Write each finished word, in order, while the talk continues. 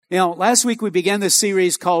Last week we began this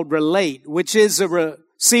series called Relate, which is a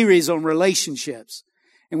series on relationships.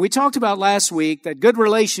 And we talked about last week that good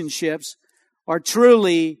relationships are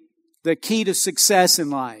truly the key to success in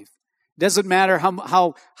life. It doesn't matter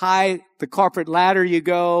how high the corporate ladder you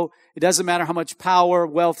go. It doesn't matter how much power,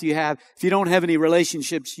 wealth you have. If you don't have any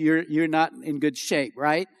relationships, you're not in good shape,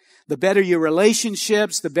 right? The better your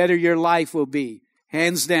relationships, the better your life will be,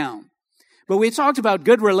 hands down. But we talked about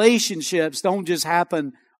good relationships don't just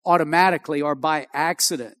happen automatically or by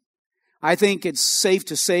accident. I think it's safe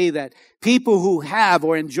to say that people who have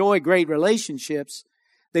or enjoy great relationships,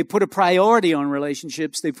 they put a priority on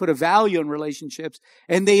relationships, they put a value on relationships,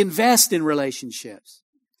 and they invest in relationships.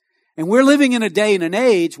 And we're living in a day and an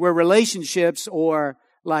age where relationships are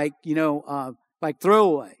like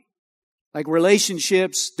throwaway. Like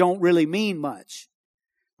relationships don't really mean much.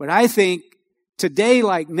 But I think today,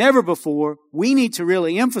 like never before, we need to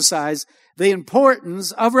really emphasize the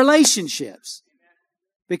importance of relationships.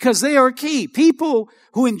 Because they are key. People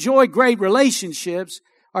who enjoy great relationships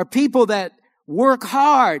are people that work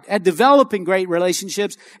hard at developing great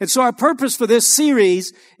relationships. And so our purpose for this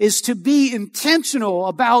series is to be intentional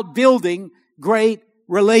about building great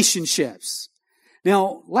relationships.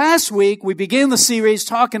 Now, last week we began the series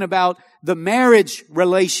talking about the marriage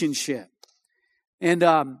relationship.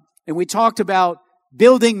 And we talked about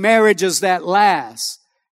building marriages that last.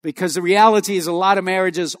 Because the reality is a lot of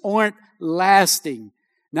marriages aren't lasting.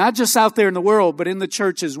 Not just out there in the world, but in the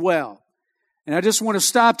church as well. And I just want to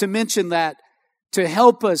stop to mention that to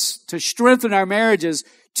help us to strengthen our marriages,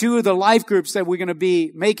 two of the life groups that we're going to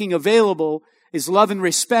be making available is Love and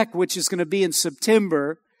Respect, which is going to be in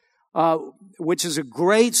September, which is a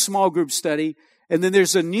great small group study. And then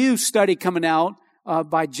there's a new study coming out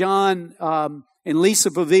by John and Lisa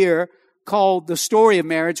Bevere called The Story of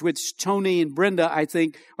Marriage, which Tony and Brenda, I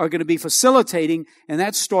think, are going to be facilitating, and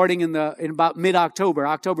that's starting in about mid-October,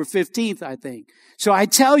 October 15th, I think. So I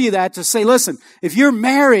tell you that to say, listen, if you're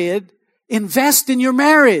married, invest in your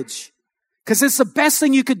marriage, because it's the best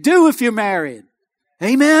thing you could do if you're married.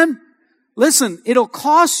 Amen? Listen, it'll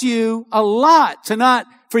cost you a lot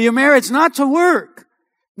for your marriage not to work,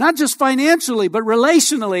 not just financially, but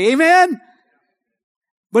relationally. Amen?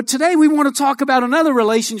 But today we want to talk about another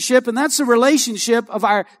relationship, and that's the relationship of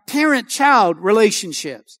our parent-child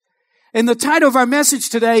relationships. And the title of our message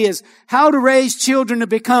today is How to Raise Children to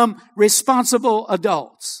Become Responsible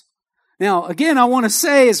Adults. Now, again, I want to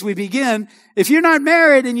say as we begin, if you're not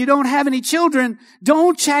married and you don't have any children,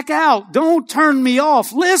 don't check out. Don't turn me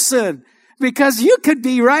off. Listen, because you could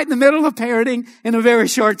be right in the middle of parenting in a very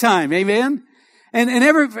short time. Amen? And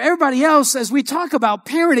everybody else, as we talk about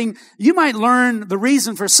parenting, you might learn the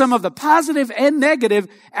reason for some of the positive and negative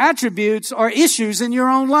attributes or issues in your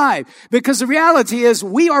own life. Because the reality is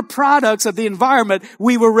we are products of the environment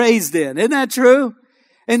we were raised in. Isn't that true?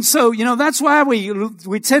 And so, that's why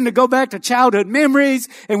we tend to go back to childhood memories,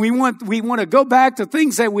 and we want to go back to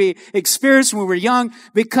things that we experienced when we were young,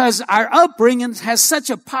 because our upbringing has such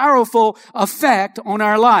a powerful effect on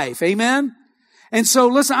our life. Amen? And so,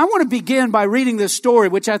 listen, I want to begin by reading this story,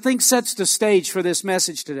 which I think sets the stage for this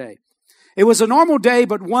message today. It was a normal day,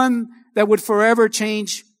 but one that would forever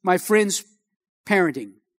change my friend's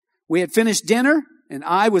parenting. We had finished dinner, and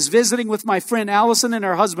I was visiting with my friend Allison and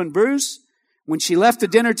her husband Bruce when she left the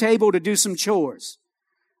dinner table to do some chores.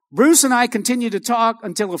 Bruce and I continued to talk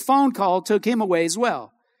until a phone call took him away as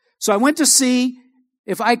well. So I went to see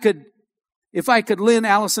if I could lend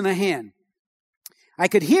Allison a hand. I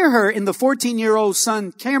could hear her in the 14-year-old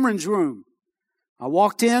son Cameron's room. I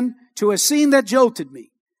walked in to a scene that jolted me.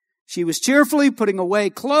 She was cheerfully putting away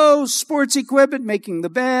clothes, sports equipment, making the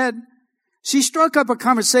bed. She struck up a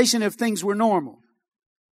conversation if things were normal.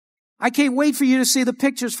 I can't wait for you to see the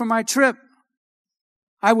pictures from my trip.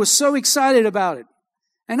 I was so excited about it.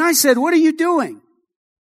 And I said, what are you doing?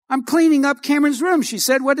 I'm cleaning up Cameron's room. She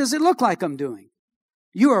said, what does it look like I'm doing?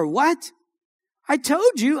 You are what? I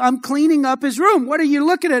told you I'm cleaning up his room. What are you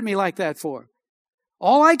looking at me like that for?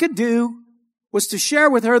 All I could do was to share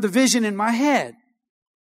with her the vision in my head.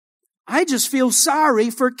 I just feel sorry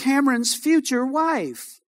for Cameron's future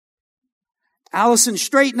wife. Allison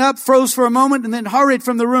straightened up, froze for a moment, and then hurried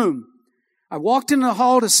from the room. I walked into the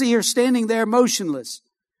hall to see her standing there motionless.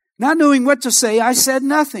 Not knowing what to say, I said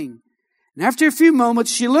nothing. And after a few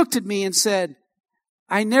moments, she looked at me and said,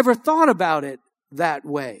 I never thought about it that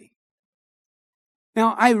way.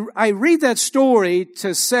 Now, I read that story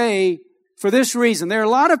to say, for this reason, there are a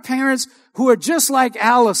lot of parents who are just like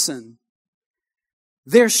Allison.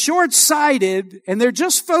 They're short-sighted and they're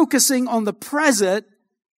just focusing on the present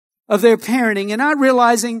of their parenting and not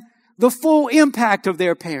realizing the full impact of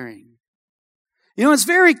their parenting. You know, it's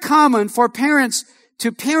very common for parents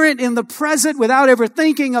to parent in the present without ever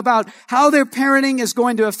thinking about how their parenting is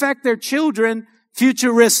going to affect their children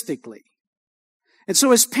futuristically. And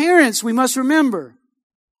so as parents, we must remember,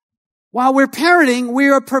 while we're parenting, we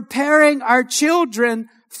are preparing our children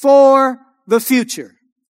for the future.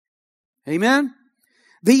 Amen?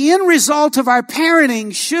 The end result of our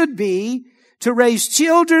parenting should be to raise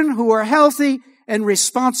children who are healthy and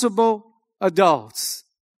responsible adults.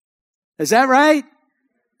 Is that right?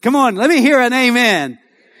 Come on, let me hear an amen.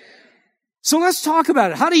 So let's talk about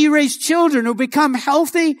it. How do you raise children who become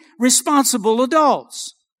healthy, responsible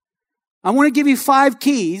adults? I want to give you 5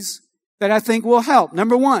 keys that I think will help.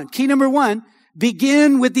 Key number one,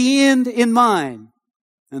 begin with the end in mind.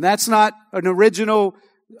 And that's not an original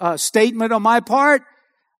statement on my part,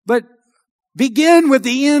 but begin with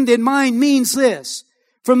the end in mind means this.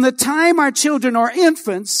 From the time our children are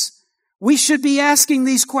infants, we should be asking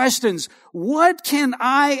these questions. What can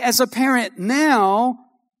I do as a parent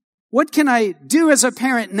now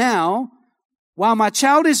while my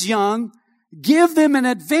child is young, give them an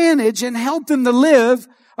advantage and help them to live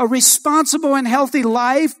a responsible and healthy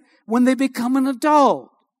life when they become an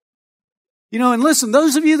adult? You know, and listen,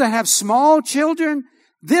 those of you that have small children,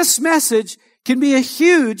 this message can be a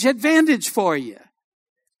huge advantage for you.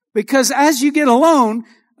 Because as you get alone,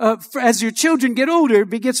 as your children get older,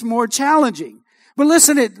 it gets more challenging. But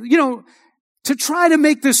listen, to try to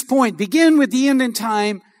make this point, begin with the end in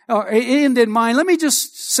time, or end in mind, let me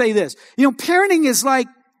just say this. You know, parenting is like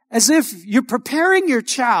as if you're preparing your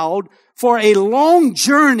child for a long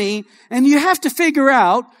journey, and you have to figure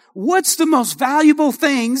out what's the most valuable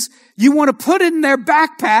things you want to put in their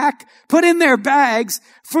backpack, put in their bags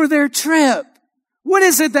for their trip. What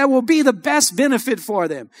is it that will be the best benefit for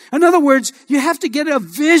them? In other words, you have to get a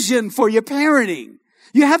vision for your parenting.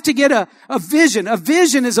 You have to get a vision. A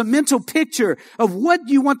vision is a mental picture of what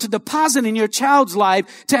you want to deposit in your child's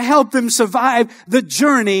life to help them survive the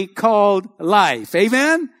journey called life.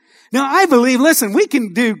 Amen? Now, I believe, listen, we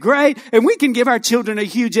can do great and we can give our children a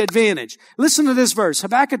huge advantage. Listen to this verse.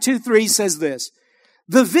 Habakkuk 2:3 says this.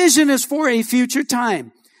 The vision is for a future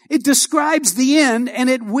time. It describes the end and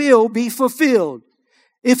it will be fulfilled.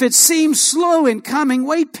 If it seems slow in coming,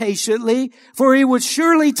 wait patiently, for it will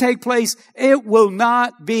surely take place. It will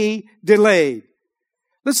not be delayed.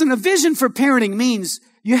 Listen, a vision for parenting means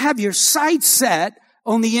you have your sights set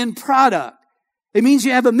on the end product. It means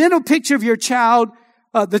you have a mental picture of your child,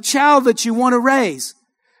 the child that you want to raise.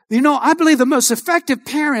 You know, I believe the most effective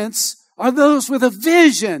parents are those with a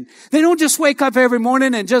vision. They don't just wake up every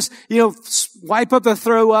morning and just, wipe up the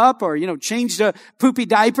throw up or, change the poopy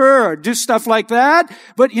diaper or do stuff like that.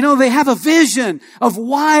 But, they have a vision of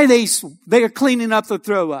why they are cleaning up the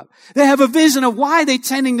throw up. They have a vision of why they're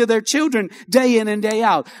tending to their children day in and day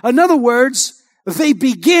out. In other words, they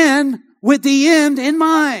begin with the end in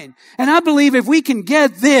mind. And I believe if we can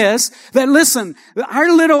get this, that listen,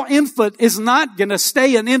 our little infant is not going to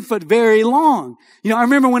stay an infant very long. I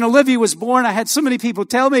remember when Olivia was born, I had so many people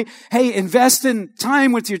tell me, hey, invest in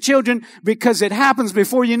time with your children because it happens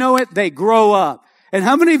before you know it, they grow up. And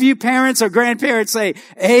how many of you parents or grandparents say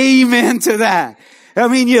amen to that? I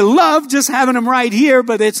mean, you love just having them right here,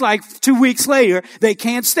 but it's like 2 weeks later, they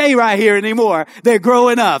can't stay right here anymore. They're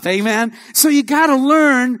growing up. Amen. So you got to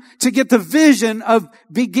learn to get the vision of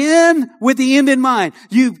begin with the end in mind.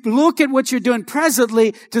 You look at what you're doing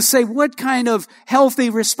presently to say, what kind of healthy,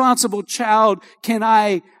 responsible child can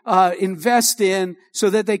I invest in so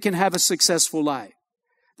that they can have a successful life?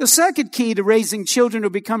 The second key to raising children who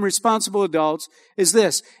become responsible adults is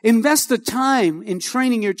this. Invest the time in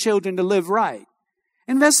training your children to live right.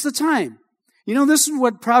 Invest the time. This is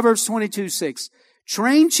what Proverbs 22:6.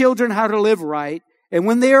 Train children how to live right, and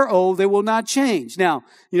when they are old, they will not change. Now,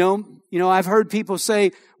 I've heard people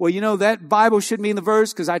say, well, that Bible shouldn't be in the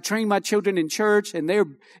verse because I train my children in church and they're,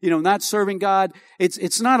 not serving God.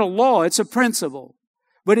 It's not a law, it's a principle.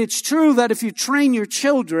 But it's true that if you train your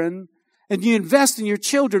children and you invest in your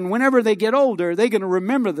children, whenever they get older, they're going to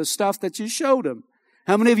remember the stuff that you showed them.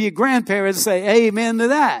 How many of you grandparents say amen to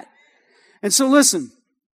that? And so listen,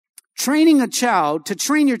 to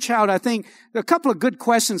train your child, I think a couple of good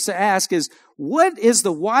questions to ask is, what is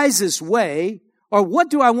the wisest way, or what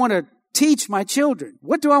do I want to teach my children?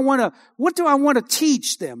 What do I want to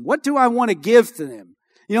teach them? What do I want to give to them?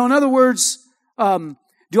 In other words,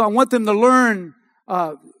 do I want them to learn,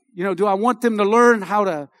 do I want them to learn how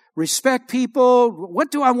to respect people? What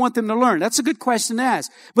do I want them to learn? That's a good question to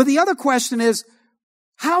ask. But the other question is,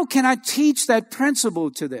 how can I teach that principle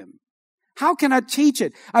to them? how can I teach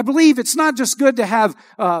it? I believe it's not just good to have,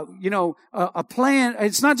 a plan.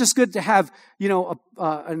 It's not just good to have,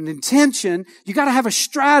 an intention. You got to have a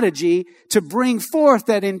strategy to bring forth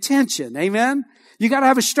that intention. Amen? You got to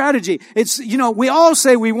have a strategy. It's, we all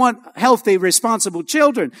say we want healthy, responsible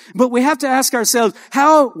children, but we have to ask ourselves,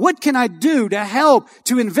 what can I do to help,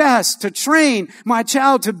 to invest, to train my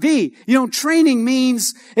child to be? Training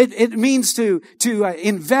means, it means to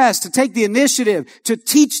invest, to take the initiative, to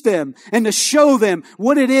teach them and to show them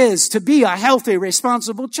what it is to be a healthy,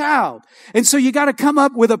 responsible child. And so you got to come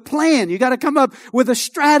up with a plan. You got to come up with a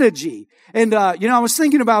strategy. And, I was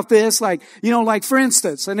thinking about this, like for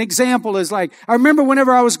instance, an example is like, I remember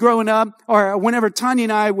whenever I was growing up, or whenever Tanya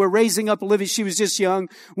and I were raising up Olivia, she was just young,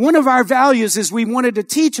 one of our values is we wanted to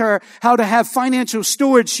teach her how to have financial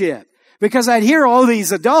stewardship. Because I'd hear all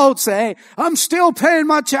these adults say, I'm still paying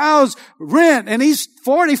my child's rent, and he's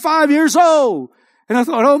 45 years old. And I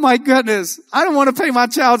thought, oh my goodness, I don't want to pay my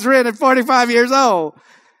child's rent at 45 years old.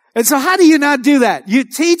 And so how do you not do that? You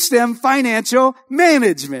teach them financial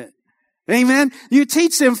management. Amen. You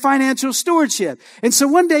teach them financial stewardship. And so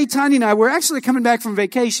one day, Tanya and I were actually coming back from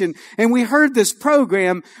vacation, and we heard this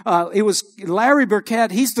program. It was Larry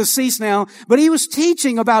Burkett. He's deceased now, but he was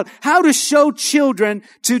teaching about how to show children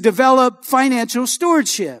to develop financial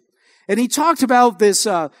stewardship. And he talked about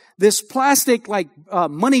this plastic,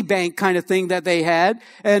 money bank kind of thing that they had.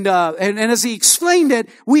 And as he explained it,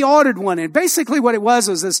 we ordered one. And basically what it was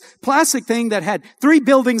this plastic thing that had 3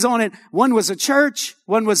 buildings on it. One was a church,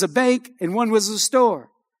 one was a bank, and one was a store.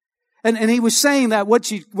 And he was saying that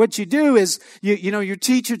what you do is, you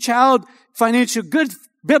teach your child good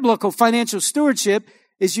biblical financial stewardship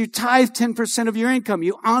is you tithe 10% of your income.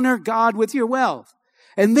 You honor God with your wealth.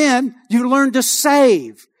 And then you learn to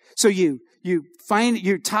save. So you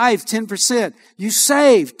tithe 10%, you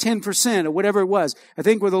save 10% or whatever it was. I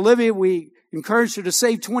think with Olivia, we encouraged her to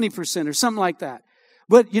save 20% or something like that.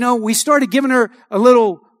 But, we started giving her a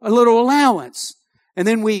little allowance. And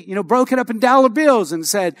then we, broke it up in dollar bills and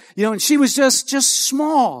said, and she was just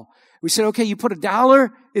small. We said, okay, you put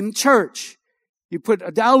 $1 in church. You put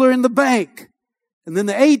 $1 in the bank. And then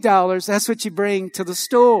the $8, that's what you bring to the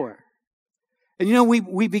store. And,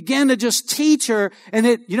 we began to just teach her,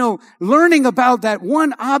 and learning about that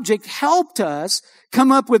one object helped us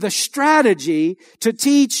come up with a strategy to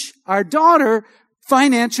teach our daughter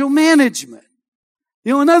financial management.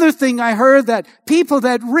 Another thing I heard, that people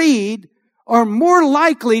that read are more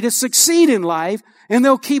likely to succeed in life, and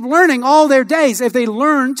they'll keep learning all their days if they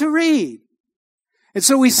learn to read. And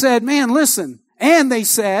so we said, man, listen. And they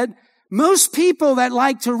said, most people that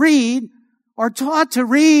like to read are taught to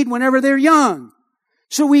read whenever they're young.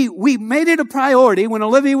 So we made it a priority when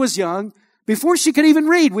Olivia was young. Before she could even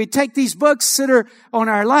read, we'd take these books, sit her on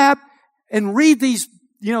our lap, and read these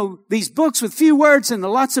books with few words and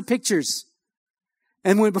lots of pictures.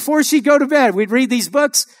 And before she'd go to bed, we'd read these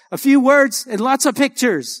books, a few words and lots of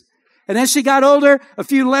pictures. And as she got older, a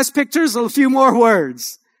few less pictures, a few more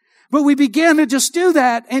words. But we began to just do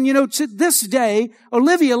that. And to this day,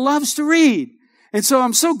 Olivia loves to read. And so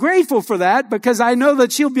I'm so grateful for that, because I know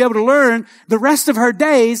that she'll be able to learn the rest of her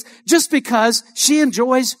days just because she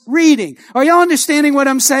enjoys reading. Are y'all understanding what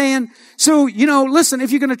I'm saying? So, listen,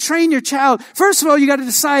 if you're going to train your child, first of all, you got to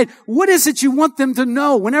decide what is it you want them to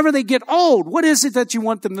know whenever they get old. What is it that you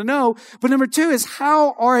want them to know? But number 2 is,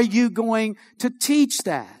 how are you going to teach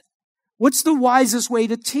that? What's the wisest way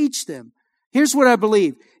to teach them? Here's what I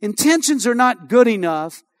believe. Intentions are not good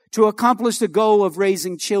enough to accomplish the goal of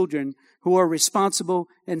raising children who are responsible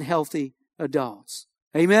and healthy adults.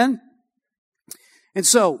 Amen? And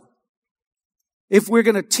so, if we're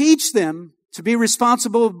going to teach them to be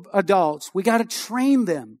responsible adults, we got to train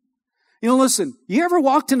them. Listen, you ever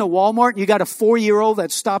walked into Walmart and you got a 4-year-old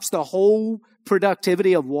that stops the whole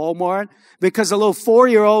productivity of Walmart because a little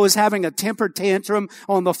 4-year-old is having a temper tantrum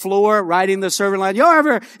on the floor riding the serving line? Y'all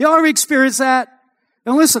ever experience that?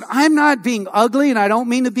 Now listen, I'm not being ugly and I don't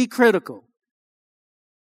mean to be critical.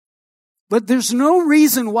 But there's no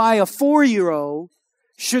reason why a 4-year-old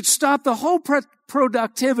should stop the whole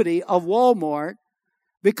productivity of Walmart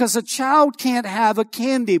because a child can't have a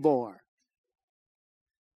candy bar.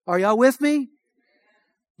 Are y'all with me?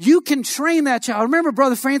 You can train that child. I remember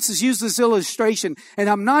Brother Francis used this illustration, and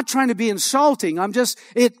I'm not trying to be insulting.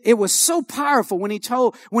 It was so powerful when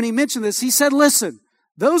he mentioned this. He said, listen,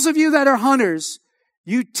 those of you that are hunters,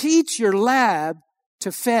 you teach your lab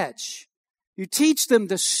to fetch. You teach them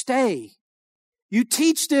to stay. You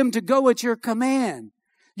teach them to go at your command.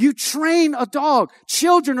 You train a dog.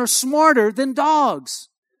 Children are smarter than dogs.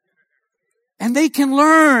 And they can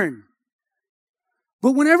learn.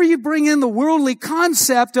 But whenever you bring in the worldly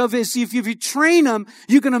concept of if you train them,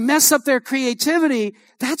 you're going to mess up their creativity,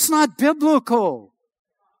 that's not biblical.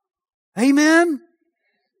 Amen?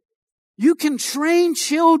 You can train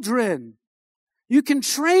children. You can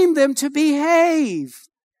train them to behave.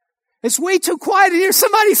 It's way too quiet to hear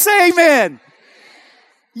somebody say amen.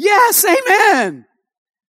 Yes, amen.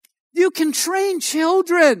 You can train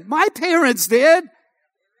children. My parents did.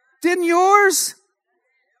 Didn't yours?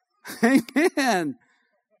 Amen.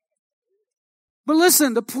 But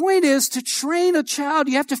listen, the point is to train a child,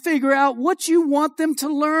 you have to figure out what you want them to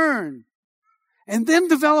learn. And then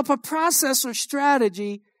develop a process or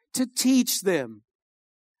strategy to teach them.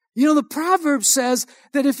 You know, the proverb says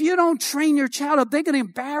that if you don't train your child up, they're going to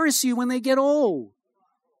embarrass you when they get old.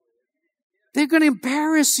 They're going to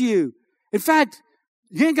embarrass you. In fact,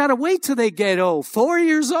 you ain't got to wait till they get old. 4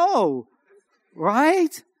 years old,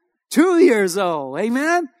 right? 2 years old.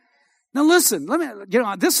 Amen? Now listen,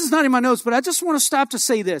 this is not in my notes, but I just want to stop to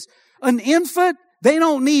say this. An infant, they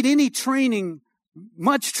don't need any training,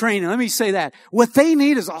 much training. Let me say that. What they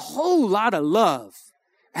need is a whole lot of love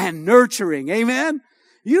and nurturing. Amen?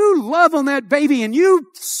 You love on that baby and you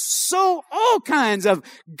sow all kinds of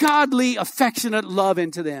godly, affectionate love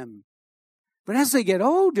into them. But as they get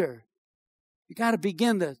older, you got to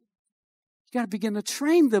begin to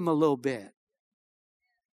train them a little bit.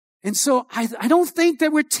 And so I don't think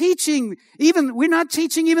that we're not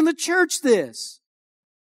teaching even the church this.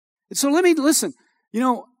 And so listen,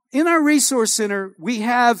 in our resource center, we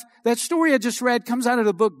have that story I just read comes out of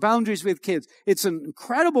the book Boundaries with Kids. It's an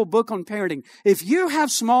incredible book on parenting. If you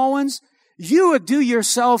have small ones, you would do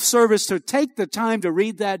yourself service to take the time to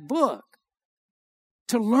read that book,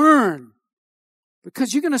 to learn,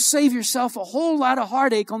 because you're going to save yourself a whole lot of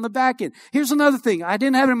heartache on the back end. Here's another thing. I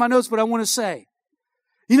didn't have it in my notes, but I want to say.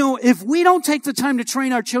 If we don't take the time to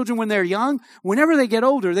train our children when they're young, whenever they get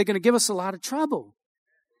older, they're going to give us a lot of trouble.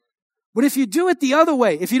 But if you do it the other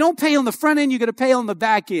way, if you don't pay on the front end, you're going to pay on the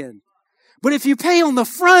back end. But if you pay on the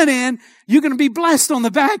front end, you're going to be blessed on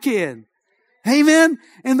the back end. Amen?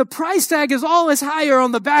 And the price tag is always higher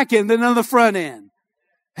on the back end than on the front end.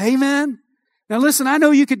 Amen? Now listen, I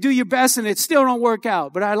know you could do your best and it still don't work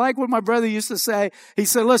out, but I like what my brother used to say. He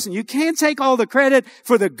said, listen, you can't take all the credit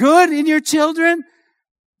for the good in your children,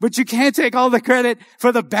 but you can't take all the credit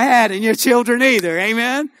for the bad in your children either.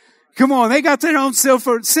 Amen? Come on, they got their own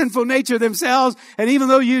sinful nature themselves, and even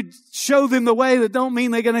though you show them the way, that don't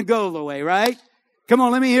mean they're going to go the way, right? Come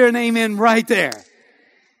on, let me hear an amen right there.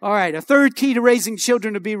 All right, a third key to raising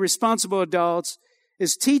children to be responsible adults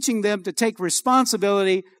is teaching them to take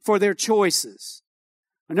responsibility for their choices.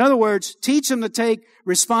 In other words, teach them to take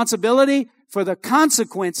responsibility for the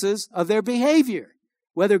consequences of their behavior,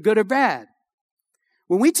 whether good or bad.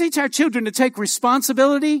 When we teach our children to take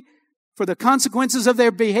responsibility for the consequences of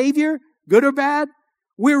their behavior, good or bad,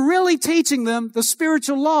 we're really teaching them the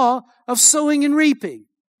spiritual law of sowing and reaping.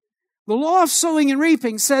 The law of sowing and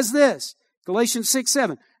reaping says this, Galatians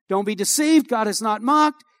 6:7, don't be deceived, God is not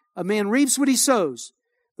mocked. A man reaps what he sows.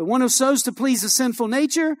 The one who sows to please the sinful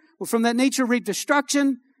nature will from that nature reap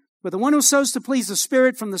destruction, but the one who sows to please the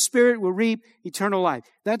Spirit from the Spirit will reap eternal life.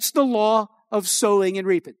 That's the law of sowing and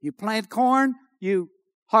reaping. You plant corn, you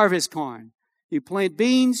harvest corn. You plant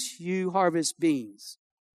beans, you harvest beans.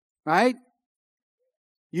 Right?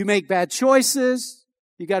 You make bad choices,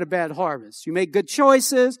 you got a bad harvest. You make good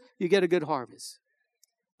choices, you get a good harvest.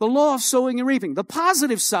 The law of sowing and reaping. The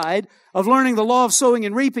positive side of learning the law of sowing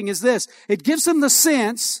and reaping is this. It gives them the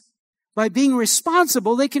sense, by being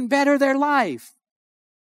responsible, they can better their life.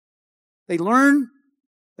 They learn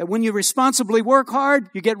that when you responsibly work hard,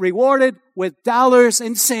 you get rewarded with dollars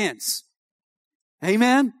and cents.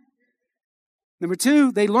 Amen? Number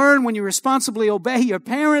 2, they learn when you responsibly obey your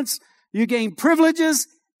parents, you gain privileges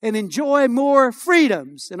and enjoy more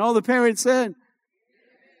freedoms. And all the parents said,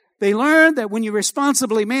 they learn that when you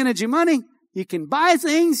responsibly manage your money, you can buy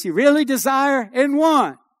things you really desire and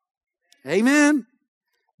want. Amen.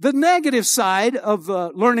 The negative side of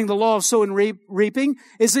learning the law of sowing and reaping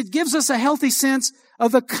is it gives us a healthy sense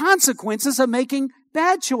of the consequences of making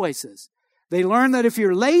bad choices. They learn that if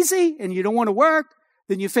you're lazy and you don't want to work,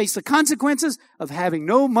 then you face the consequences of having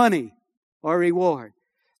no money or reward.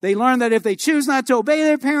 They learn that if they choose not to obey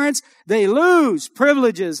their parents, they lose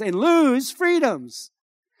privileges and lose freedoms.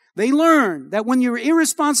 They learn that when you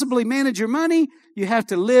irresponsibly manage your money, you have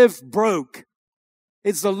to live broke.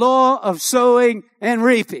 It's the law of sowing and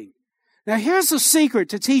reaping. Now here's the secret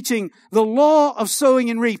to teaching the law of sowing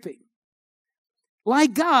and reaping.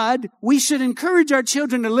 Like God, we should encourage our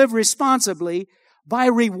children to live responsibly by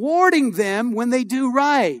rewarding them when they do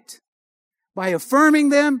right, by affirming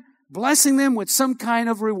them, blessing them with some kind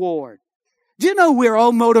of reward. Do you know we're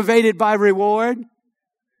all motivated by reward?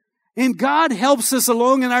 And God helps us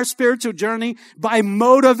along in our spiritual journey by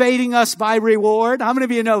motivating us by reward. How many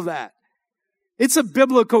of you know that? It's a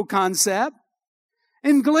biblical concept.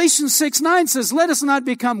 And Galatians 6:9 says, let us not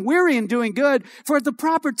become weary in doing good, for at the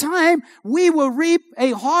proper time we will reap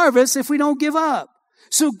a harvest if we don't give up.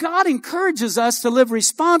 So God encourages us to live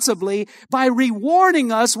responsibly by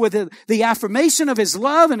rewarding us with the affirmation of His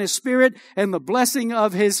love and His Spirit and the blessing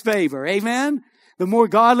of His favor. Amen? The more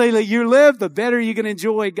godly you live, the better you can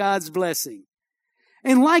enjoy God's blessing.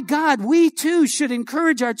 And like God, we too should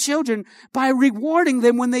encourage our children by rewarding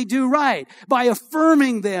them when they do right, by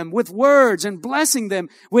affirming them with words and blessing them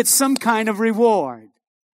with some kind of reward.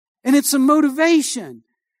 And it's a motivation.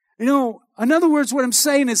 In other words, what I'm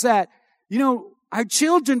saying is that, our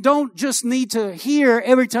children don't just need to hear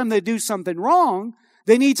every time they do something wrong.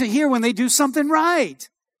 They need to hear when they do something right.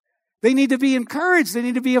 They need to be encouraged. They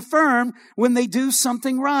need to be affirmed when they do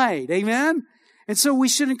something right. Amen? And so we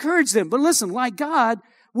should encourage them. But listen, like God,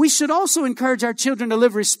 we should also encourage our children to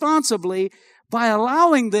live responsibly by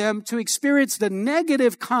allowing them to experience the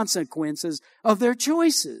negative consequences of their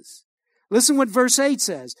choices. Listen what verse 8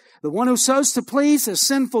 says. The one who sows to please a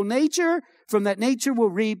sinful nature, from that nature will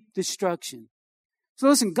reap destruction. So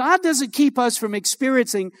listen, God doesn't keep us from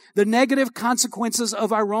experiencing the negative consequences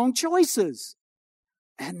of our wrong choices.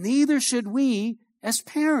 And neither should we as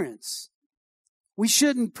parents. We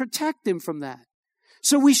shouldn't protect them from that.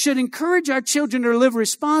 So we should encourage our children to live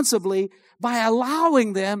responsibly by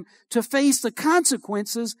allowing them to face the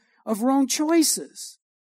consequences of wrong choices.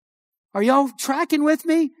 Are y'all tracking with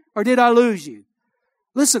me, or did I lose you?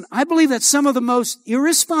 Listen, I believe that some of the most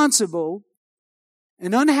irresponsible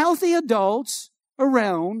and unhealthy adults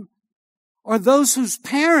around are those whose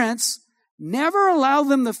parents never allow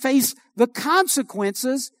them to face the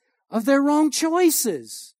consequences of their wrong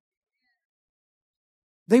choices.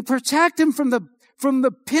 They protect them from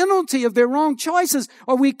the penalty of their wrong choices,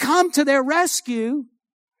 or we come to their rescue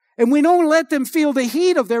and we don't let them feel the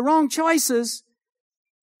heat of their wrong choices.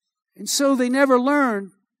 And so they never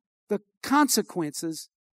learn the consequences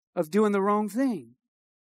of doing the wrong thing.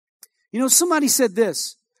 Somebody said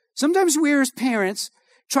this. Sometimes we as parents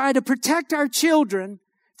try to protect our children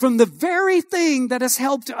from the very thing that has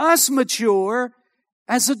helped us mature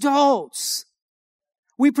as adults.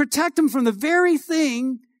 We protect them from the very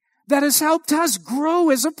thing that has helped us grow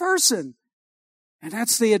as a person. And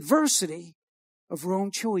that's the adversity of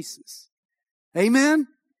wrong choices. Amen?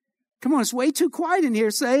 Come on, it's way too quiet in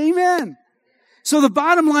here. Say amen. So the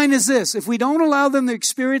bottom line is this. If we don't allow them to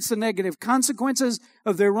experience the negative consequences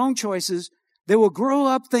of their wrong choices, they will grow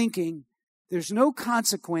up thinking there's no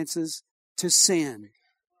consequences to sin.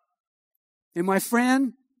 And my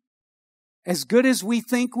friend, as good as we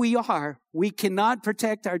think we are, we cannot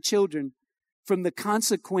protect our children from the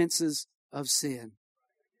consequences of sin.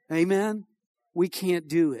 Amen? We can't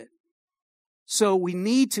do it. So we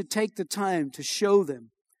need to take the time to show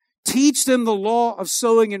them, teach them the law of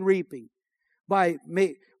sowing and reaping.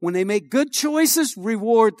 When they make good choices,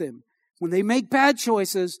 reward them. When they make bad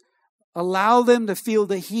choices, allow them to feel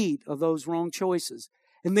the heat of those wrong choices.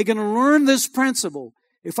 And they're going to learn this principle.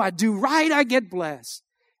 If I do right, I get blessed.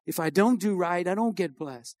 If I don't do right, I don't get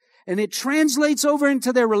blessed. And it translates over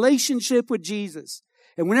into their relationship with Jesus.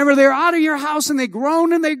 And whenever they're out of your house and they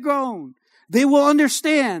groan, they will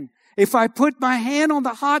understand. If I put my hand on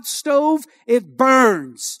the hot stove, it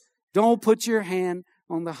burns. Don't put your hand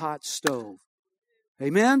on the hot stove.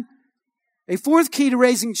 Amen? A fourth key to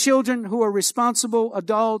raising children who are responsible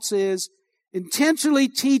adults is intentionally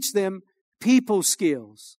teach them people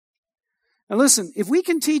skills. Now listen, if we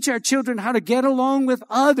can teach our children how to get along with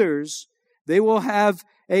others, they will have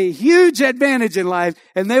a huge advantage in life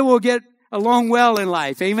and they will get along well in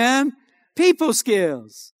life. Amen? People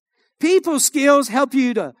skills. People skills help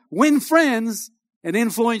you to win friends and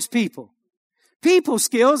influence people. People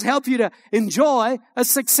skills help you to enjoy a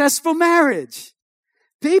successful marriage.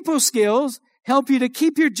 People skills help you to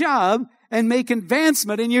keep your job and make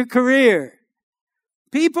advancement in your career.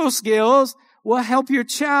 People skills will help your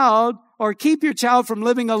child or keep your child from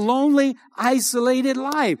living a lonely, isolated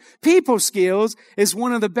life. People skills is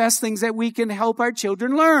one of the best things that we can help our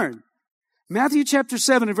children learn. Matthew chapter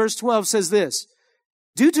 7 and verse 12 says this,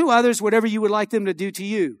 do to others whatever you would like them to do to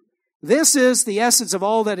you. This is the essence of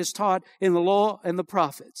all that is taught in the law and the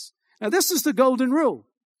prophets. Now this is the golden rule.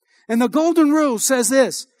 And the golden rule says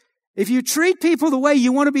this, if you treat people the way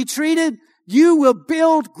you want to be treated, you will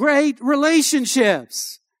build great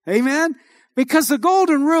relationships. Amen? Because the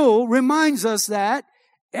golden rule reminds us that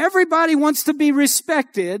everybody wants to be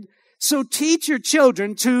respected, So teach your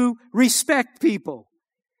children to respect people.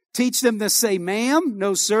 Teach them to say, ma'am,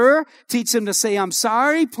 no, sir. Teach them to say, I'm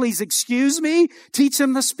sorry, please excuse me. Teach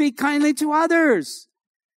them to speak kindly to others.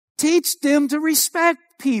 Teach them to respect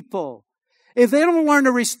people. If they don't learn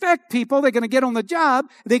to respect people, they're going to get on the job,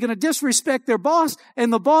 they're going to disrespect their boss,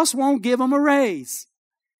 and the boss won't give them a raise.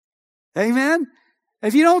 Amen?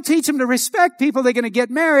 If you don't teach them to respect people, they're going to get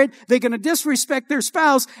married, they're going to disrespect their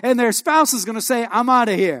spouse, and their spouse is going to say, I'm out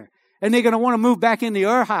of here. And they're going to want to move back into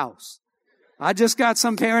your house. I just got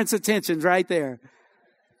some parents' attention right there.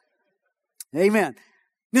 Amen.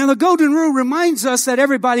 Now, the golden rule reminds us that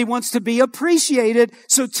everybody wants to be appreciated,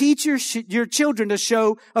 so teach your children to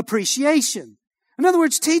show appreciation. In other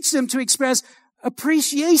words, teach them to express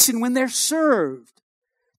appreciation when they're served.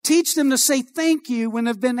 Teach them to say thank you when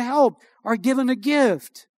they've been helped or given a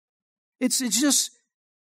gift. It's just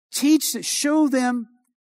show them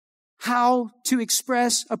how to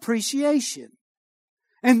express appreciation.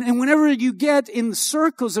 And whenever you get in the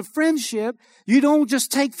circles of friendship, you don't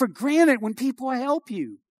just take for granted when people help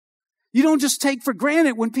you. You don't just take for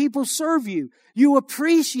granted when people serve you. You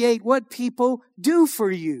appreciate what people do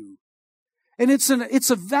for you. And it's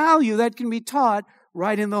a value that can be taught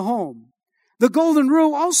right in the home. The golden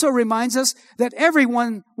rule also reminds us that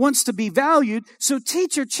everyone wants to be valued, so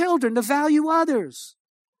teach your children to value others.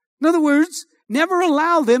 In other words, never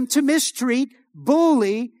allow them to mistreat,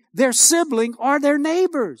 bully their sibling or their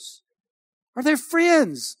neighbors or their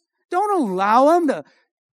friends. Don't allow them to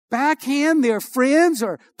backhand their friends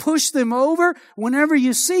or push them over. Whenever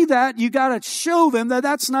you see that, you got to show them that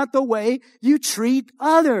that's not the way you treat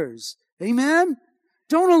others. Amen?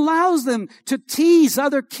 Don't allow them to tease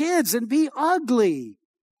other kids and be ugly.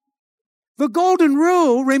 The golden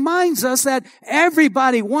rule reminds us that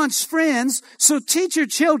everybody wants friends, so teach your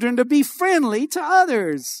children to be friendly to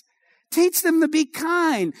others. Teach them to be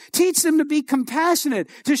kind. Teach them to be compassionate,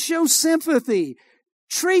 to show sympathy.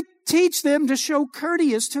 Teach them to show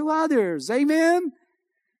courteous to others. Amen?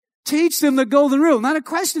 Teach them the golden rule. Now the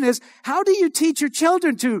question is, how do you teach your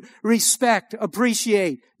children to respect,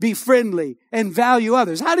 appreciate, be friendly, and value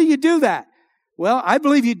others? How do you do that? Well, I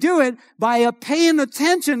believe you do it by paying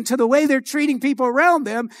attention to the way they're treating people around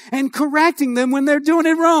them and correcting them when they're doing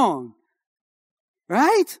it wrong.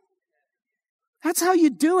 Right? That's how you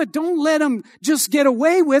do it. Don't let them just get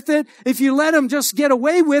away with it. If you let them just get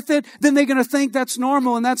away with it, then they're going to think that's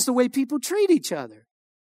normal and that's the way people treat each other.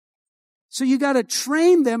 So you got to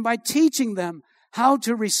train them by teaching them how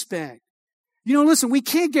to respect. You know, listen, we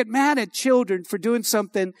can't get mad at children for doing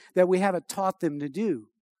something that we haven't taught them to do.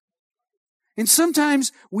 And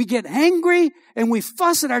sometimes we get angry and we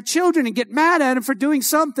fuss at our children and get mad at them for doing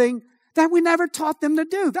something that we never taught them to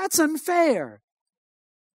do. That's unfair.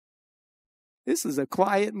 This is a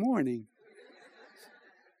quiet morning.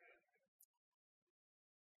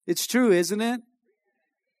 It's true, isn't it?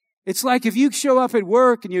 It's like if you show up at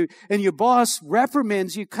work and your boss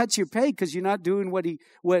reprimands you, cuts your pay because you're not doing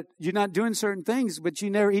you're not doing certain things, but he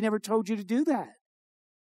never told you to do that.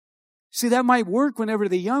 See, that might work whenever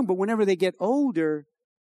they're young, but whenever they get older,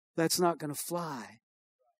 that's not going to fly.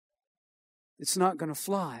 It's not going to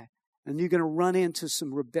fly. And you're going to run into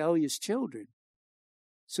some rebellious children.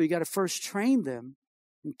 So you got to first train them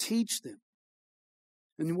and teach them.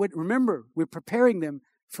 And remember, we're preparing them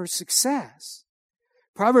for success.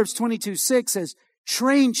 Proverbs 22:6 says,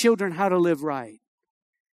 train children how to live right.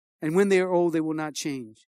 And when they are old, they will not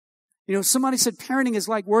change. You know, somebody said parenting is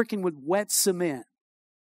like working with wet cement.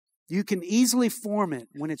 You can easily form it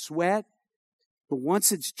when it's wet, but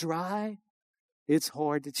once it's dry, it's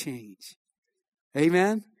hard to change.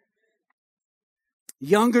 Amen?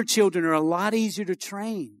 Younger children are a lot easier to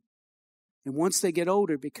train. And once they get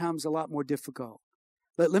older, it becomes a lot more difficult.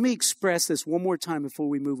 But let me express this one more time before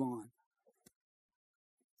we move on.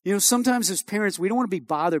 You know, sometimes as parents, we don't want to be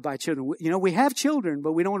bothered by children. You know, we have children,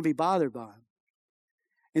 but we don't want to be bothered by them.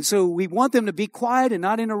 And so we want them to be quiet and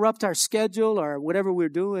not interrupt our schedule or whatever we're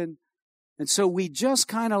doing. And so we just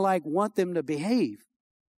kind of like want them to behave.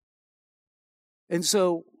 And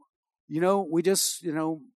so, you know, we just,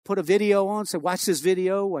 put a video on, say, watch this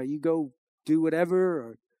video while you go do whatever.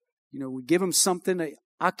 Or, we give them something to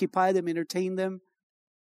occupy them, entertain them.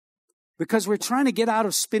 Because we're trying to get out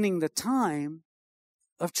of spending the time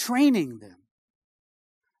of training them.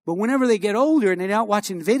 But whenever they get older and they're not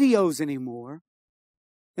watching videos anymore,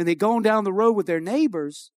 and they're going down the road with their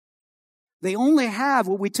neighbors, they only have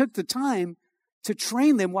what we took the time to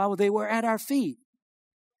train them while they were at our feet.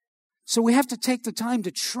 So we have to take the time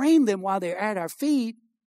to train them while they're at our feet.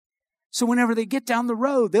 So whenever they get down the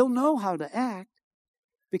road, they'll know how to act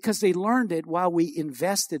because they learned it while we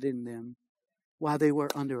invested in them while they were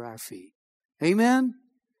under our feet. Amen?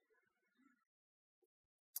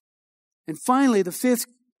 And finally, the fifth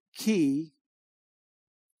key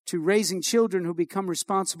to raising children who become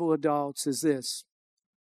responsible adults is this: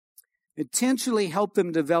 intentionally help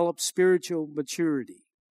them develop spiritual maturity.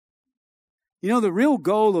 You know, the real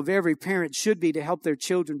goal of every parent should be to help their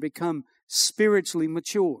children become spiritually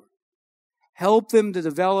mature. Help them to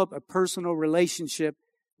develop a personal relationship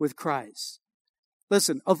with Christ.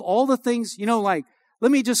 Listen, of all the things,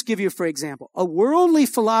 let me just give you, for example, a worldly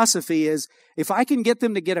philosophy is, if I can get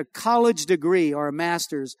them to get a college degree or a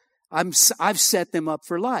master's, I've set them up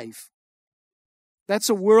for life. That's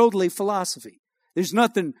a worldly philosophy. There's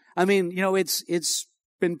nothing, it's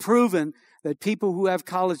been proven that people who have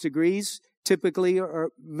college degrees typically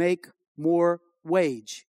make more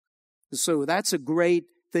wage. So that's a great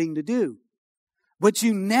thing to do. But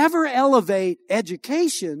you never elevate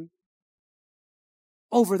education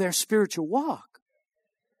over their spiritual walk.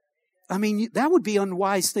 That would be an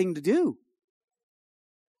unwise thing to do.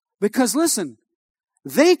 Because listen,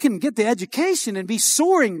 they can get the education and be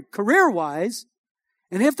soaring career-wise,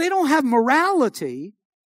 and if they don't have morality,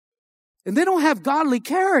 and they don't have godly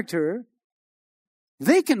character,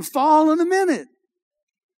 they can fall in a minute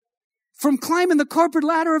from climbing the corporate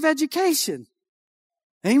ladder of education.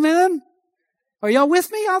 Amen? Are y'all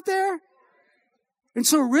with me out there? And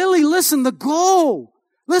so really listen, the goal.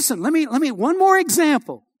 Listen, let me, one more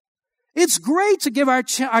example. It's great to give our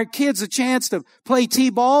kids a chance to play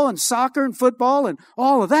t-ball and soccer and football and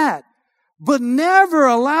all of that, but never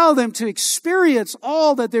allow them to experience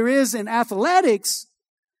all that there is in athletics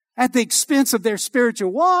at the expense of their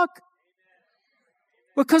spiritual walk.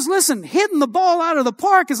 Because listen, hitting the ball out of the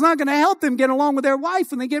park is not going to help them get along with their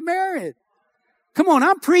wife when they get married. Come on,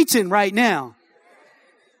 I'm preaching right now.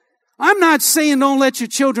 I'm not saying don't let your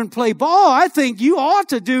children play ball. I think you ought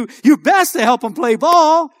to do your best to help them play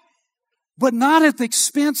ball, but not at the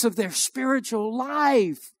expense of their spiritual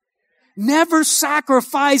life. Never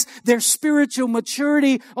sacrifice their spiritual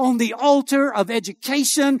maturity on the altar of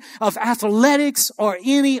education, of athletics, or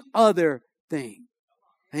any other thing.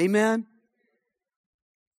 Amen?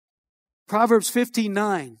 Proverbs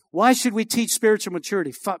 15:9. Why should we teach spiritual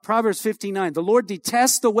maturity? Proverbs 15:9. The Lord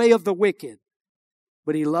detests the way of the wicked,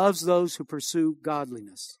 but He loves those who pursue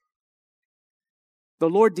godliness. The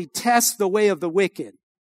Lord detests the way of the wicked,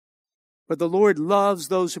 but the Lord loves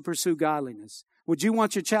those who pursue godliness. Would you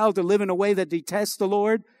want your child to live in a way that detests the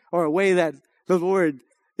Lord, or a way that the Lord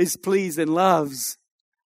is pleased and loves?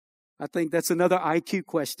 I think that's another IQ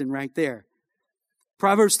question right there.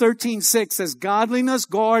 Proverbs 13:6 says, godliness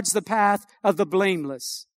guards the path of the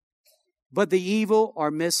blameless, but the evil are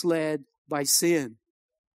misled by sin.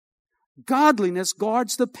 Godliness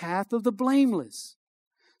guards the path of the blameless.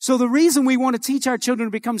 So the reason we want to teach our children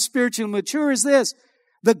to become spiritually mature is this: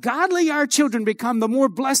 the godlier our children become, the more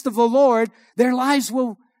blessed of the Lord their lives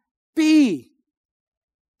will be.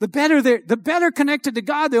 The better connected to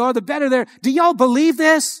God they are, the better they're. Do y'all believe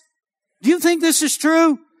this? Do you think this is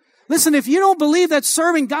true? Listen, if you don't believe that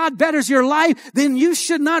serving God betters your life, then you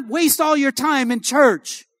should not waste all your time in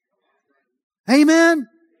church. Amen?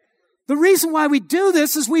 The reason why we do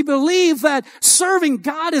this is we believe that serving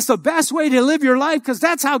God is the best way to live your life, because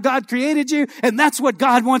that's how God created you, and that's what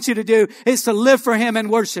God wants you to do, is to live for Him and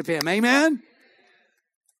worship Him. Amen?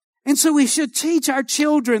 And so we should teach our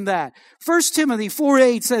children that. 1 Timothy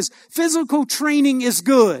 4:8 says, physical training is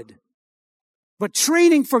good, but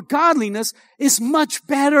training for godliness is much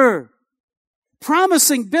better,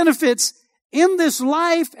 promising benefits in this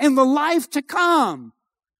life and the life to come.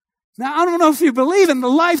 Now, I don't know if you believe in the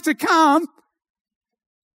life to come,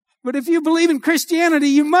 but if you believe in Christianity,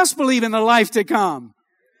 you must believe in the life to come.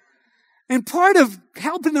 And part of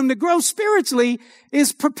helping them to grow spiritually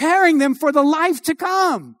is preparing them for the life to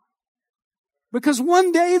come. Because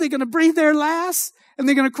one day they're going to breathe their last and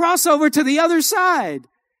they're going to cross over to the other side.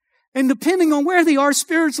 And depending on where they are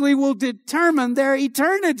spiritually will determine their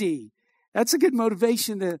eternity. That's a good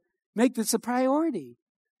motivation to make this a priority.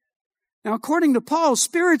 Now, according to Paul,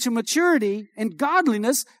 spiritual maturity and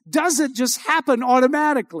godliness doesn't just happen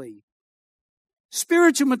automatically.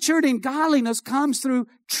 Spiritual maturity and godliness comes through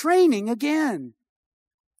training again.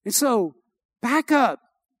 And so, back up,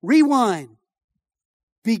 rewind.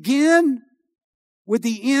 Begin with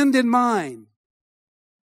the end in mind.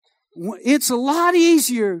 It's a lot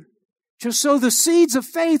easier to sow the seeds of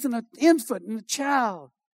faith in an infant and a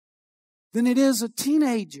child than it is a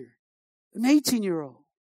teenager, an 18-year-old.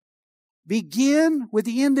 Begin with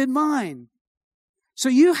the end in mind. So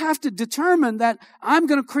you have to determine that I'm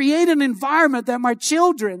going to create an environment that my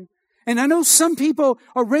children, and I know some people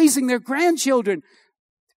are raising their grandchildren.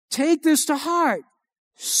 take this to heart.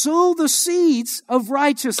 Sow the seeds of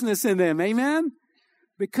righteousness in them. Amen?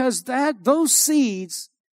 Because those seeds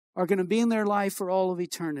are going to be in their life for all of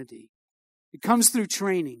eternity. It comes through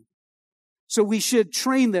training. So we should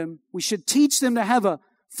train them. We should teach them to have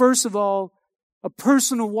first of all, a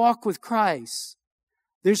personal walk with Christ.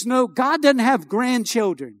 God doesn't have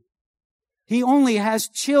grandchildren. He only has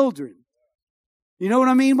children. You know what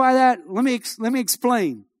I mean by that? Let me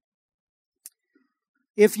explain.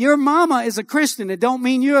 If your mama is a Christian, it don't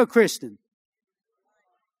mean you're a Christian.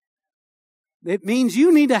 It means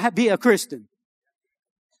you need to be a Christian.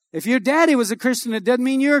 If your daddy was a Christian, it doesn't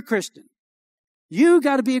mean you're a Christian. You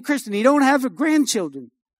got to be a Christian. You don't have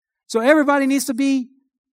grandchildren. So everybody needs to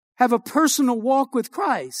have a personal walk with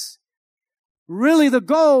Christ. Really, the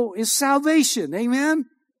goal is salvation. Amen?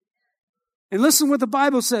 And listen what the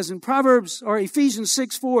Bible says in Ephesians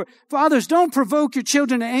 6:4. Fathers, don't provoke your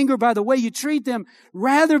children to anger by the way you treat them.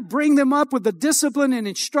 Rather, bring them up with the discipline and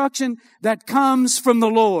instruction that comes from the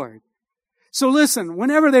Lord. So listen,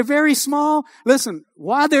 whenever they're very small, listen,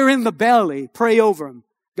 while they're in the belly, pray over them.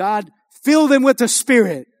 God, fill them with the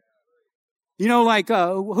Spirit. You know, like,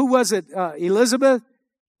 who was it? Elizabeth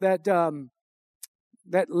that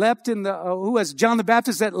leapt in who was John the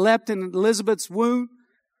Baptist that leapt in Elizabeth's womb?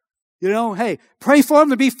 You know, hey, pray for them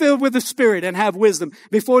to be filled with the Spirit and have wisdom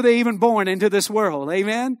before they're even born into this world.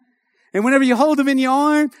 Amen? And whenever you hold them in your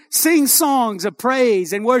arm, sing songs of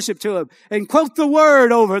praise and worship to them and quote the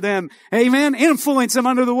Word over them. Amen? Influence them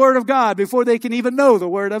under the Word of God before they can even know the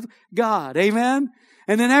Word of God. Amen?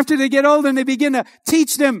 And then after they get older and they begin to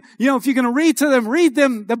teach them, you know, if you're going to read to them, read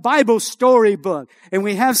them the Bible storybook. And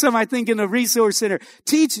we have some, I think, in the resource center.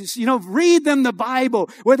 Read them the Bible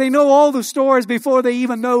where they know all the stories before they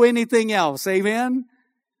even know anything else. Amen?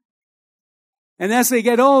 And as they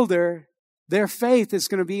get older, their faith is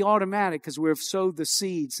going to be automatic because we've sowed the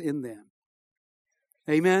seeds in them.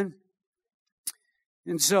 Amen?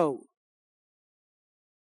 And so,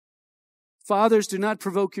 fathers, do not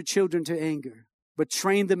provoke your children to anger, but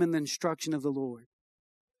train them in the instruction of the Lord.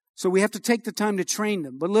 So we have to take the time to train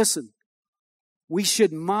them. But listen, we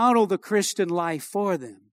should model the Christian life for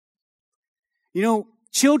them. You know,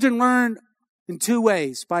 children learn in two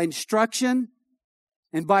ways, by instruction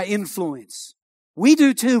and by influence. We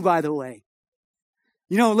do too, by the way.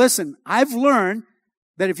 You know, listen, I've learned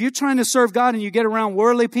that if you're trying to serve God and you get around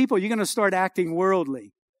worldly people, you're going to start acting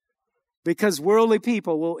worldly. Because worldly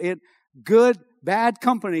people bad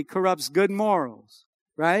company corrupts good morals,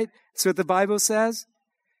 right? That's what the Bible says.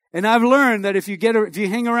 And I've learned that if you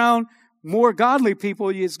hang around more godly people,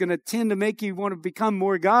 it's going to tend to make you want to become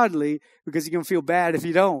more godly because you're going to feel bad if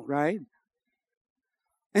you don't, right?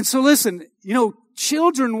 And so listen, you know,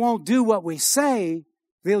 children won't do what we say.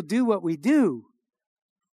 They'll do what we do.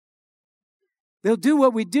 They'll do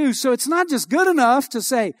what we do. So it's not just good enough to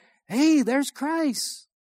say, hey, there's Christ.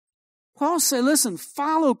 Paul said, listen,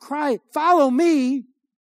 follow Christ. Follow me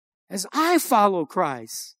as I follow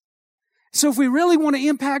Christ. So if we really want to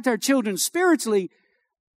impact our children spiritually,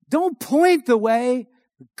 don't point the way,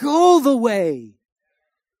 go the way.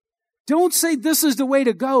 Don't say this is the way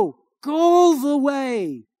to go. Go the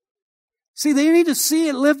way. See, they need to see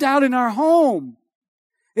it lived out in our home.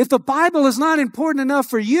 If the Bible is not important enough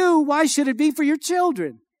for you, why should it be for your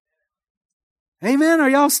children? Amen? Are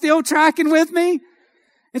y'all still tracking with me?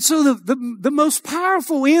 And so the most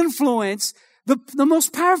powerful influence, the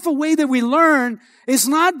most powerful way that we learn is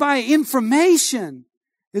not by information.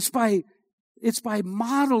 It's by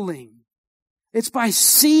modeling. It's by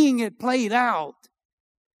seeing it played out.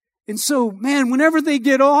 And so, man, whenever they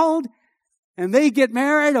get old and they get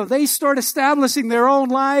married or they start establishing their own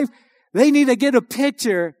life, they need to get a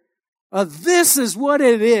picture of this is what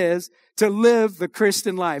it is to live the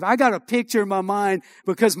Christian life. I got a picture in my mind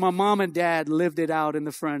because my mom and dad lived it out in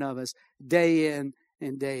the front of us day in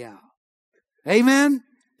and day out. Amen?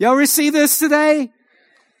 Y'all receive this today?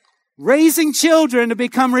 Raising children to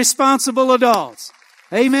become responsible adults.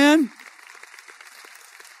 Amen?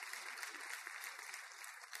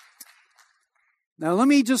 Now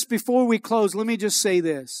before we close, let me just say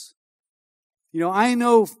this. You know, I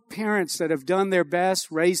know parents that have done their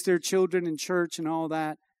best, raised their children in church and all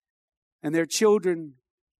that, and their children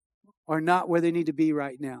are not where they need to be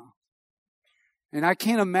right now. And I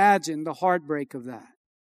can't imagine the heartbreak of that.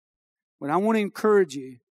 But I want to encourage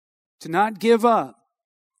you to not give up,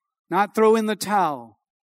 not throw in the towel,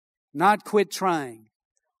 not quit trying.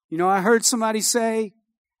 You know, I heard somebody say,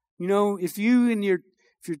 you know, if your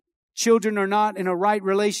children are not in a right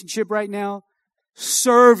relationship right now,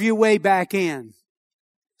 serve your way back in.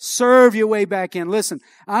 Serve your way back in. Listen,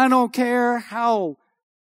 I don't care how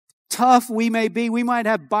tough we may be, we might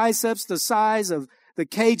have biceps the size of the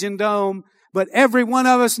Cajun Dome, but every one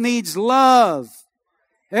of us needs love.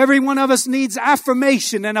 Every one of us needs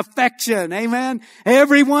affirmation and affection. Amen.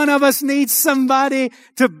 Every one of us needs somebody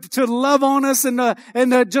to love on us and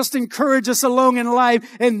to just encourage us along in life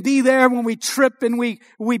and be there when we trip and we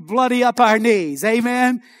bloody up our knees.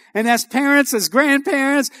 Amen. And as parents, as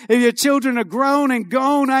grandparents, if your children are grown and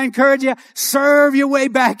gone, I encourage you, serve your way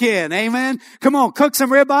back in. Amen. Come on, cook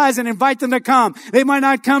some ribeyes and invite them to come. They might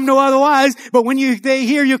not come no otherwise, but when they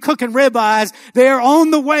hear you cooking ribeyes, they're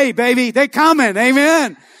on the way, baby. They're coming.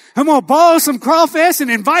 Amen. Come on, boil some crawfish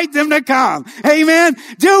and invite them to come. Amen.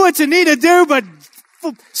 Do what you need to do, but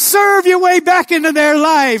serve your way back into their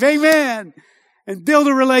life. Amen. And build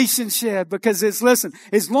a relationship, because listen,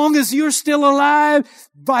 as long as you're still alive,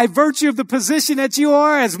 by virtue of the position that you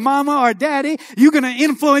are as mama or daddy, you're going to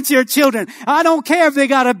influence your children. I don't care if they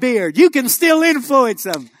got a beard. You can still influence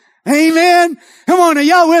them. Amen. Come on, are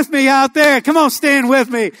y'all with me out there? Come on, stand with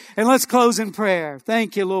me and let's close in prayer.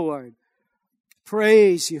 Thank you, Lord.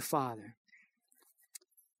 Praise you, Father.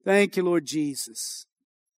 Thank you, Lord Jesus.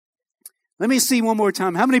 Let me see one more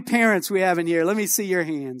time. How many parents we have in here? Let me see your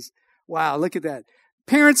hands. Wow, look at that.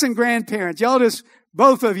 Parents and grandparents, y'all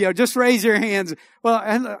both of you, just raise your hands. Well,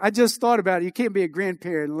 I just thought about it. You can't be a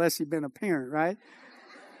grandparent unless you've been a parent, right?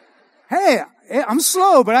 Hey, I'm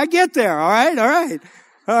slow, but I get there, all right?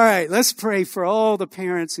 All right, let's pray for all the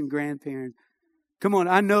parents and grandparents. Come on,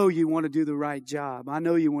 I know you want to do the right job. I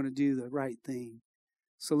know you want to do the right thing.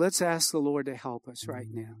 So let's ask the Lord to help us right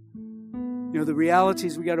now. You know, the reality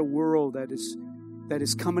is we got a world that is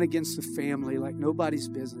coming against the family like nobody's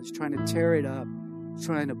business, trying to tear it up,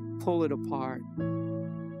 trying to pull it apart.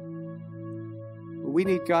 But we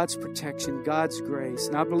need God's protection, God's grace.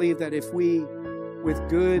 And I believe that if we, with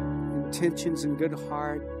good intentions and good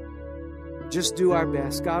heart, just do our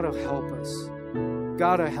best, God will help us.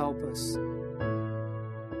 God will help us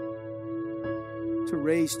to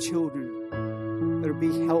raise children that will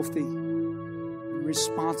be healthy and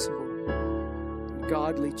responsible and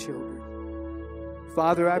godly children.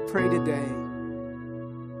 Father, I pray today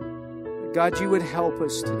that God, you would help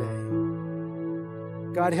us today.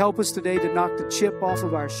 God, help us today to knock the chip off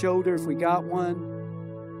of our shoulder if we got one.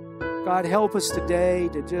 God, help us today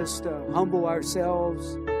to just humble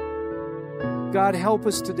ourselves. God, help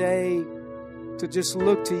us today to just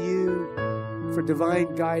look to you for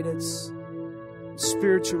divine guidance,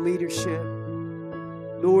 spiritual leadership.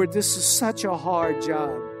 Lord, this is such a hard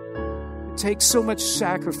job. It takes so much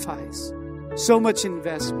sacrifice, so much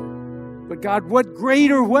investment. But God, what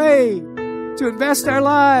greater way to invest our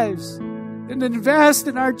lives than to invest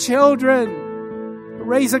in our children, to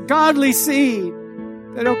raise a godly seed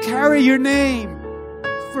that'll carry your name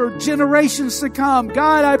for generations to come.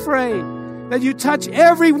 God, I pray that you touch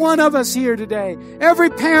every one of us here today, every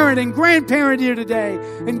parent and grandparent here today.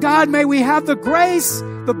 And God, may we have the grace,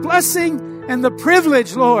 the blessing, and the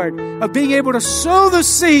privilege, Lord, of being able to sow the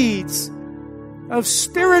seeds of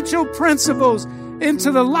spiritual principles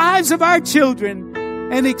into the lives of our children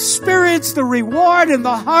and experience the reward and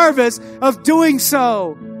the harvest of doing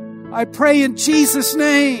so. I pray in Jesus'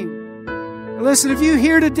 name. Listen, if you're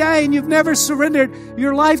here today and you've never surrendered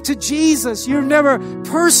your life to Jesus, you've never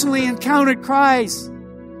personally encountered Christ,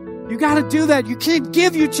 you got to do that. You can't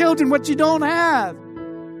give your children what you don't have.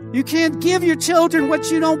 You can't give your children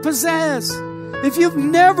what you don't possess. If you've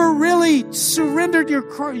never really surrendered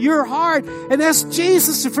your heart and asked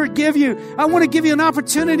Jesus to forgive you, I want to give you an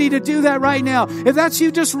opportunity to do that right now. If that's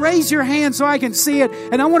you, just raise your hand so I can see it.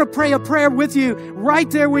 And I want to pray a prayer with you right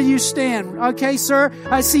there where you stand. Okay, sir?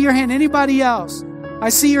 I see your hand. Anybody else? I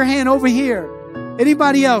see your hand over here.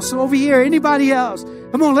 Anybody else? Over here. Anybody else?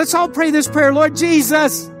 Come on, let's all pray this prayer. Lord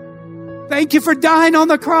Jesus, thank you for dying on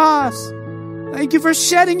the cross. Thank you for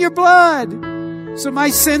shedding your blood so my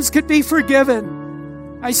sins could be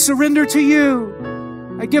forgiven. I surrender to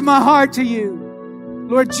you. I give my heart to you.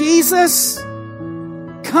 Lord Jesus,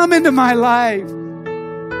 come into my life.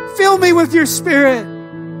 Fill me with your Spirit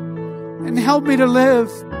and help me to live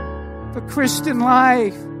the Christian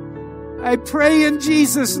life. I pray in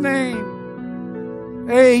Jesus' name.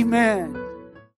 Amen.